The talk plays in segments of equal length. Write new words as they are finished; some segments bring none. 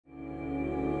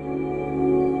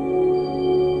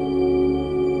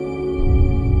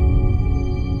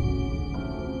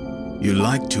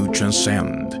like to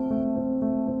transcend.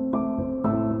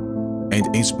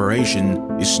 And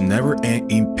inspiration is never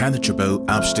an impenetrable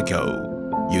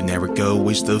obstacle. You never go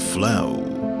with the flow.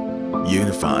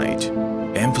 Unified,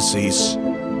 emphasis,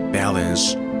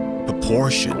 balance,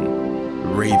 proportion,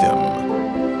 rhythm.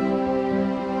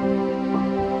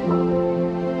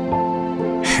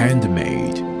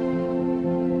 Handmade.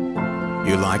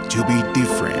 You like to be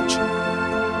different.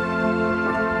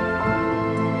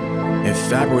 And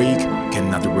fabric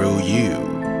cannot rule you.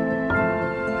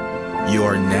 You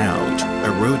are not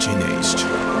a routinist.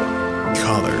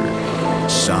 Color,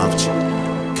 soft,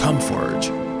 comfort,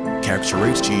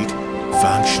 characteristic,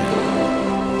 function.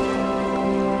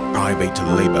 Private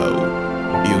label,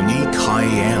 unique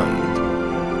high-end.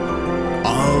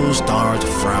 All start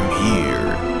from here.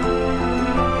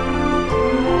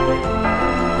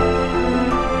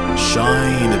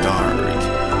 Shine in the dark,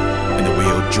 and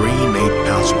we'll dream it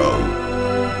possible.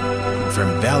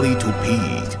 From valley to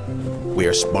peak,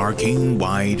 we're sparking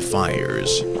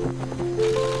wildfires.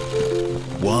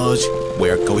 What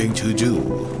we're going to do.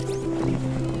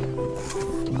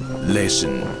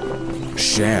 Listen,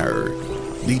 share,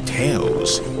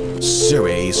 details,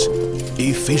 series,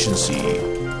 efficiency,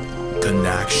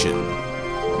 connection,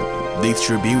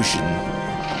 distribution,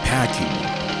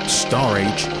 packing,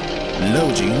 storage,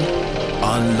 loading,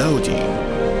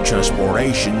 unloading,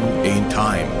 transportation in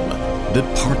time. The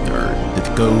partner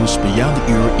that goes beyond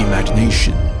your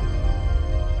imagination.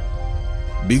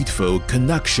 Beautiful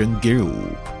Connection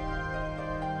Group.